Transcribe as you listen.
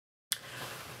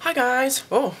Hi guys.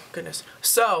 Oh goodness.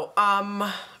 So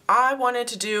I wanted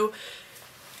to do,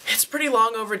 it's pretty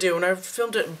long overdue and I've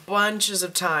filmed it bunches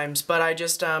of times, but I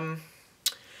just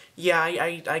yeah,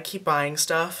 I keep buying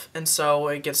stuff and so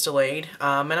it gets delayed.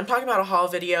 And I'm talking about a haul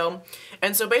video,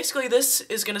 and so basically this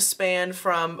is gonna span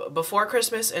from before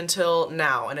Christmas until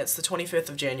now, and it's the 25th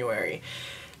of January.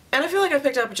 And I feel like I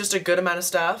picked up just a good amount of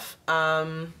stuff.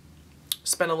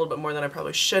 Spent a little bit more than I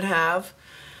probably should have.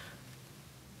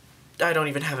 I don't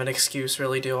even have an excuse,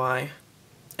 really, do I?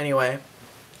 Anyway,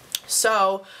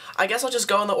 so I guess I'll just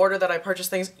go in the order that I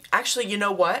purchased things. Actually, you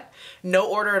know what? No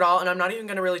order at all, and I'm not even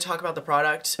going to really talk about the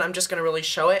product. I'm just going to really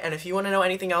show it, and if you want to know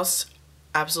anything else,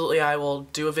 absolutely I will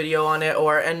do a video on it.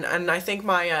 And I think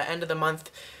my end of the month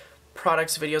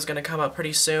products video is going to come up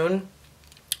pretty soon,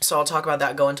 so I'll talk about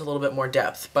that, go into a little bit more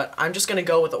depth. But I'm just going to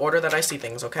go with the order that I see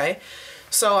things, okay?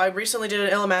 So I recently did an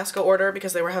Illamasqua order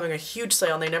because they were having a huge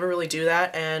sale and they never really do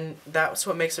that, and that's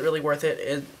what makes it really worth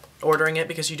it, ordering it,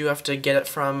 because you do have to get it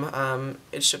from,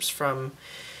 it ships from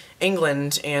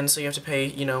England, and so you have to pay,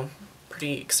 you know,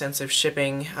 pretty extensive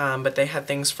shipping, but they had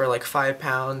things for like £5,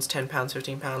 £10,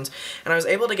 £15, and I was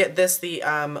able to get this, the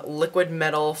liquid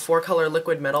metal, 4-color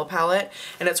liquid metal palette,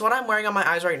 and it's what I'm wearing on my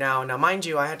eyes right now. Now mind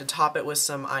you, I had to top it with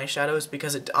some eyeshadows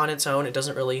because on its own it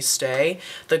doesn't really stay.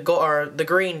 The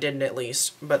green didn't, at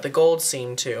least, but the gold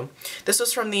seemed to. This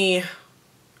was from the,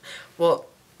 well,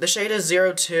 the shade is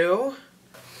 02.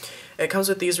 It comes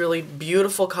with these really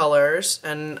beautiful colors,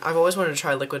 and I've always wanted to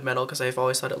try liquid metal because I've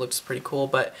always thought it looks pretty cool,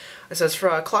 but it says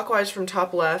for clockwise from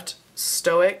top left,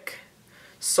 Stoic,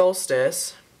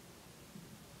 Solstice,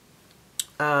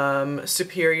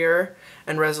 Superior,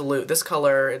 and Resolute. This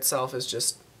color itself is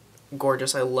just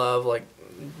gorgeous. I love like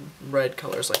red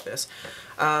colors like this.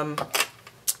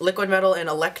 Liquid metal and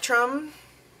Electrum,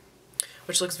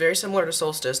 which looks very similar to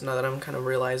Solstice now that I'm kind of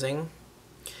realizing.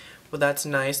 But that's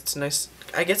nice. It's nice.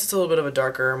 I guess it's a little bit of a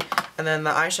darker. And then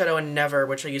the eyeshadow in Never,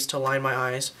 which I used to line my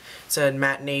eyes, it's a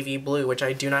matte navy blue, which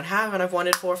I do not have and I've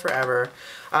wanted for forever.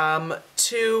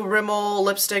 2 Rimmel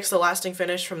lipsticks, the Lasting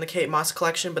Finish from the Kate Moss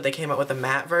collection, but they came out with a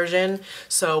matte version.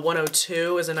 So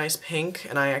 102 is a nice pink,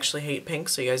 and I actually hate pink,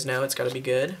 so you guys know it's got to be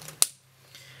good.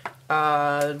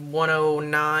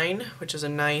 109, which is a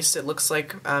nice, it looks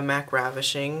like MAC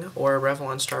Ravishing or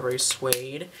Revlon Strawberry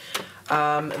Suede.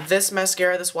 This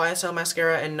mascara, this YSL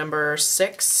mascara in number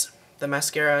 6, the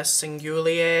mascara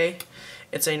Singulier.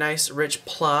 It's a nice rich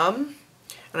plum,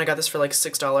 and I got this for like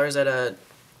 $6 at a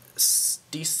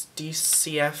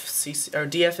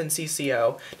DF and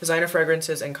CCO, Designer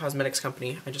Fragrances and Cosmetics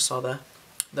Company. I just saw the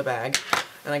bag,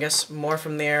 and I guess more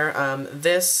from there.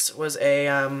 This was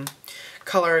a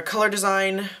color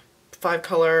design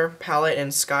 5-color palette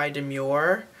in Sky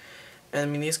Demure, and I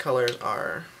mean these colors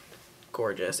are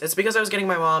gorgeous. It's because I was getting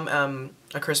my mom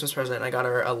a Christmas present, and I got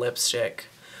her a lipstick,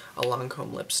 a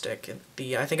Lancôme lipstick.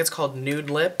 I think it's called Nude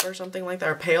Lip or something like that,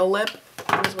 or Pale Lip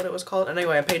is what it was called.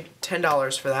 Anyway, I paid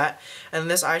 $10 for that, and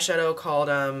this eyeshadow called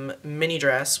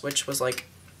Minidress, which was like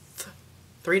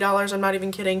 $3, I'm not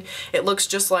even kidding. It looks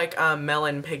just like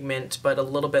melon pigment, but a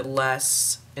little bit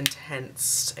less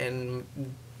intense and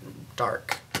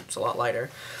dark. It's a lot lighter.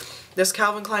 This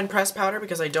Calvin Klein pressed powder,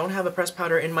 because I don't have a pressed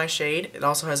powder in my shade. It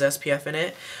also has SPF in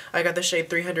it. I got the shade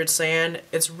 300 Sand.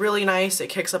 It's really nice. It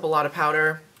kicks up a lot of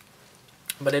powder,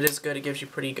 but it is good. It gives you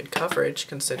pretty good coverage,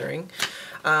 considering.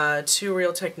 2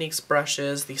 Real Techniques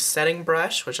brushes, the setting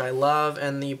brush, which I love,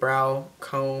 and the brow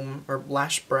comb, or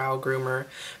Lash brow groomer,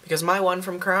 because my one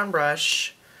from Crown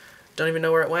Brush, don't even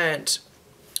know where it went.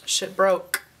 Shit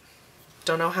broke.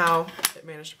 Don't know how it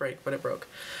managed to break, but it broke.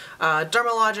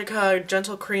 Dermalogica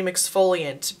Gentle Cream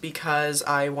Exfoliant, because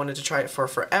I wanted to try it for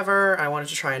forever. I wanted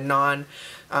to try a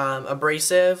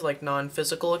non-abrasive, like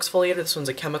non-physical exfoliator. This one's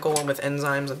a chemical one with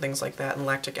enzymes and things like that, and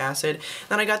lactic acid.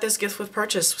 Then I got this gift with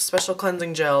purchase, Special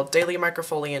Cleansing Gel, Daily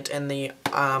Microfoliant, and the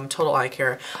Total Eye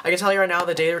Care. I can tell you right now,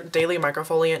 the Daily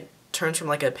Microfoliant turns from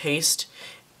like a paste,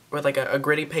 with like a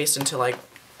gritty paste, into like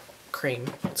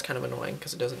cream. It's kind of annoying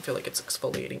because it doesn't feel like it's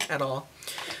exfoliating at all.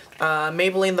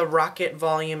 Maybelline the Rocket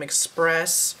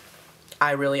Volum'Express.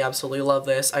 I really absolutely love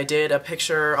this. I did a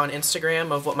picture on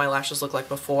Instagram of what my lashes look like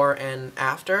before and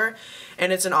after,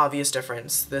 and it's an obvious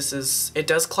difference. It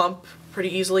does clump pretty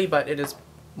easily, but it is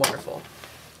wonderful.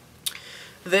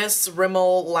 This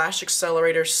Rimmel Lash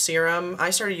Accelerator Serum, I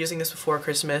started using this before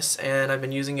Christmas, and I've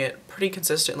been using it pretty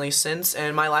consistently since,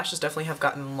 and my lashes definitely have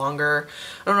gotten longer.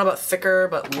 I don't know about thicker,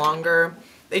 but longer.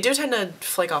 They do tend to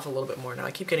flake off a little bit more now.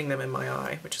 I keep getting them in my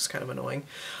eye, which is kind of annoying.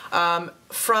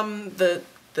 From the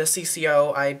the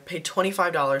CCO. I paid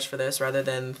 $25 for this rather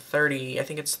than $30. I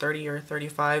think it's $30 or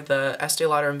 $35. The Estée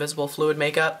Lauder Invisible Fluid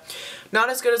Makeup. Not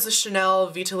as good as the Chanel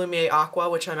Vita Lumiere Aqua,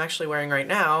 which I'm actually wearing right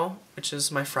now, which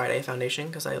is my Friday foundation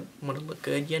because I want to look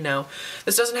good, you know.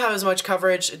 This doesn't have as much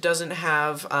coverage. It doesn't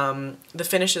have, the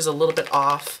finish is a little bit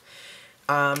off.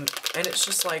 And it's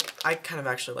just like, I kind of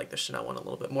actually like the Chanel one a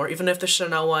little bit more. Even if the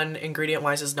Chanel one,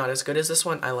 ingredient-wise, is not as good as this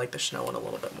one, I like the Chanel one a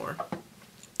little bit more.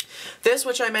 This,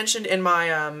 which I mentioned in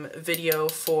my video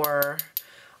for...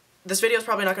 This video is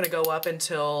probably not going to go up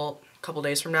until a couple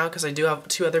days from now because I do have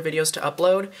 2 other videos to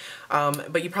upload.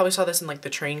 But you probably saw this in like the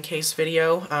train case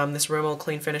video, this Rimmel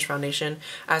Clean Finish Foundation.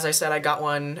 As I said, I got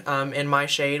one in my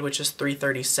shade, which is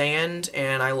 330 Sand,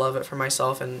 and I love it for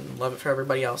myself and love it for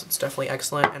everybody else. It's definitely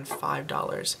excellent, and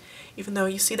 $5. Even though,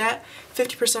 you see that?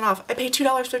 50% off. I paid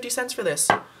 $2.50 for this.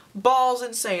 Balls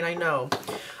insane, I know.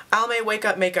 Almay Wake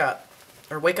Up Makeup,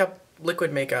 or Wake Up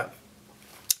Liquid Makeup.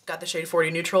 Got the shade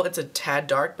 40 Neutral. It's a tad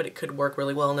dark, but it could work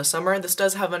really well in the summer. This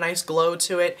does have a nice glow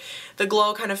to it. The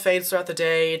glow kind of fades throughout the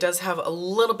day. It does have a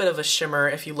little bit of a shimmer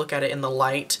if you look at it in the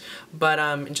light, but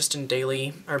just in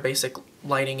daily or basic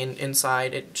lighting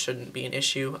inside, it shouldn't be an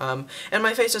issue. And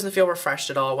my face doesn't feel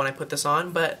refreshed at all when I put this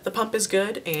on, but the pump is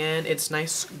good, and it's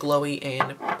nice, glowy,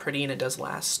 and pretty, and it does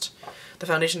last. The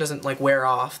foundation doesn't like wear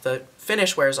off. The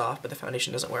finish wears off, but the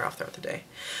foundation doesn't wear off throughout the day.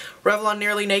 Revlon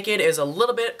Nearly Naked is a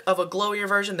little bit of a glowier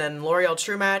version than L'Oreal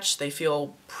True Match. They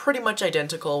feel pretty much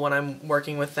identical when I'm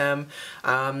working with them.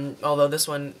 Although this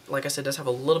one, like I said, does have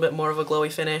a little bit more of a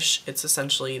glowy finish. It's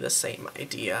essentially the same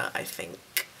idea, I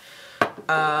think.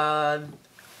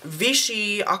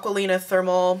 Vichy Aqualina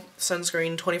Thermal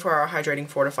Sunscreen 24-Hour Hydrating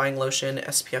Fortifying Lotion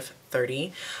SPF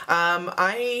 30.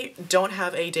 I don't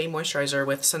have a day moisturizer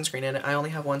with sunscreen in it. I only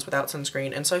have ones without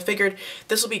sunscreen, and so I figured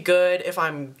this will be good if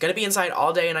I'm gonna be inside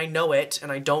all day and I know it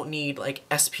and I don't need like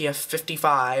SPF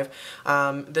 55.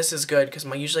 This is good because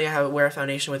usually I wear a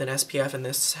foundation with an SPF, and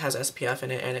this has SPF in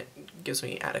it, and it gives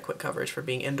me adequate coverage for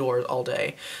being indoors all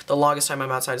day. The longest time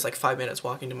I'm outside is like 5 minutes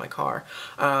walking to my car.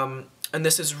 And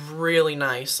this is really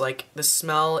nice. Like, the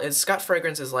smell is, got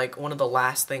fragrance is like one of the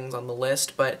last things on the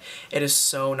list, but it is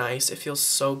so nice. It feels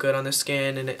so good on the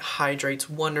skin, and it hydrates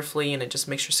wonderfully, and it just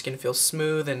makes your skin feel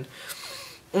smooth, and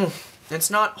it's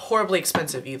not horribly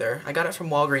expensive either. I got it from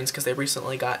Walgreens because they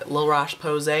recently got La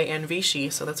Roche-Posay and Vichy,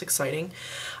 so that's exciting.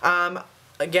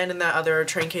 Again, in that other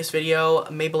train case video,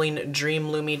 Maybelline Dream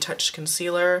Lumi Touch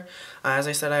Concealer. As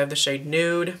I said, I have the shade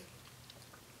Nude.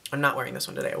 I'm not wearing this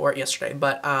one today. I wore it yesterday,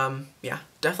 but yeah,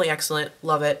 definitely excellent.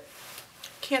 Love it.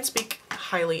 Can't speak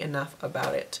highly enough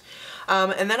about it.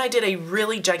 And then I did a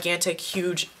really gigantic,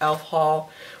 huge e.l.f. haul,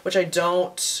 which I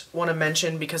don't want to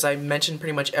mention because I mentioned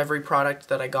pretty much every product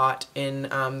that I got in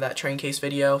that train case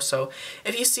video. So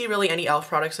if you see really any e.l.f.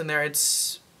 products in there,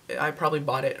 I probably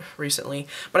bought it recently.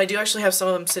 But I do actually have some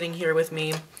of them sitting here with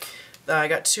me. I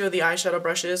got 2 of the eyeshadow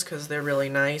brushes because they're really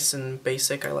nice and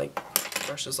basic. I like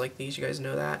brushes like these, you guys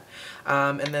know that.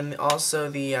 And then also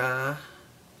the, I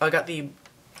got the,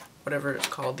 whatever it's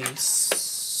called, the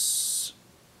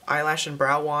eyelash and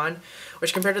brow wand,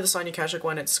 which compared to the Sonia Kashuk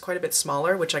one, it's quite a bit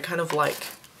smaller, which I kind of like.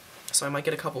 So I might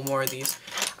get a couple more of these.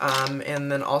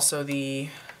 And then also the,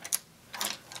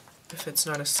 if it's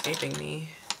not escaping me,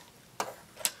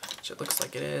 which it looks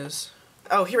like it is.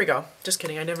 Oh, here we go. Just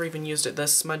kidding, I never even used it. The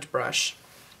smudge brush,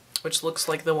 which looks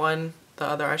like the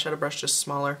other eyeshadow brush, just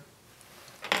smaller.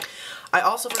 I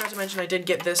also forgot to mention I did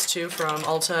get this too from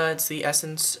Ulta. It's the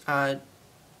Essence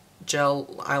gel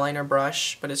eyeliner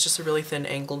brush, but it's just a really thin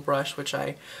angled brush, which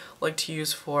I like to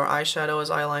use for eyeshadow as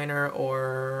eyeliner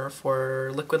or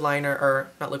for liquid liner, or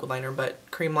not liquid liner, but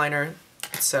cream liner,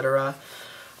 etc.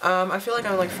 I feel like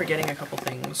I'm like forgetting a couple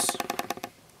things.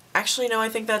 Actually, no, I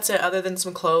think that's it, other than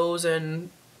some clothes and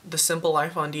The Simple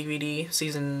Life on DVD,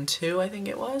 Season 2, I think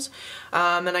it was.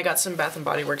 And I got some Bath &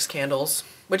 Body Works candles,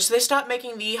 which they stopped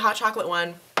making the hot chocolate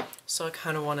one, so I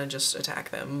kind of want to just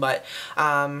attack them. But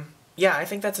yeah, I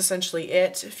think that's essentially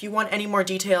it. If you want any more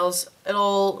details,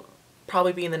 it'll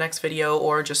probably be in the next video,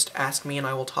 or just ask me and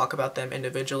I will talk about them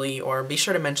individually, or be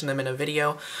sure to mention them in a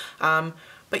video.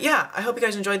 But yeah, I hope you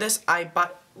guys enjoyed this. I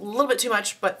bought a little bit too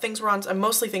much, but things were on,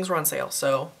 mostly things were on sale,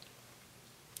 so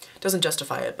it doesn't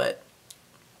justify it, but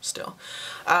still.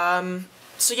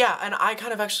 So yeah, and I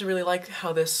kind of actually really like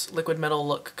how this liquid metal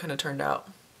look kind of turned out.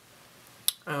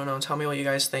 I don't know, tell me what you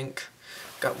guys think.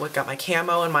 Got my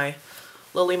camo and my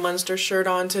Lily Munster shirt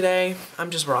on today.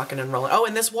 I'm just rocking and rolling. Oh,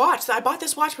 and this watch. I bought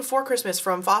this watch before Christmas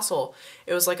from Fossil.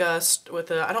 It was like I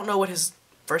don't know what his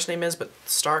first name is, but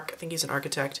Stark. I think he's an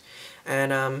architect.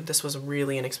 And this was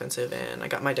really inexpensive, and I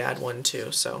got my dad one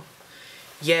too, so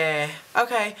Yeah.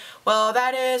 Okay. Well,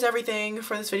 that is everything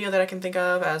for this video that I can think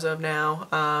of as of now.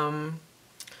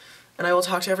 And I will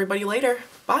talk to everybody later.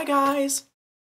 Bye, guys.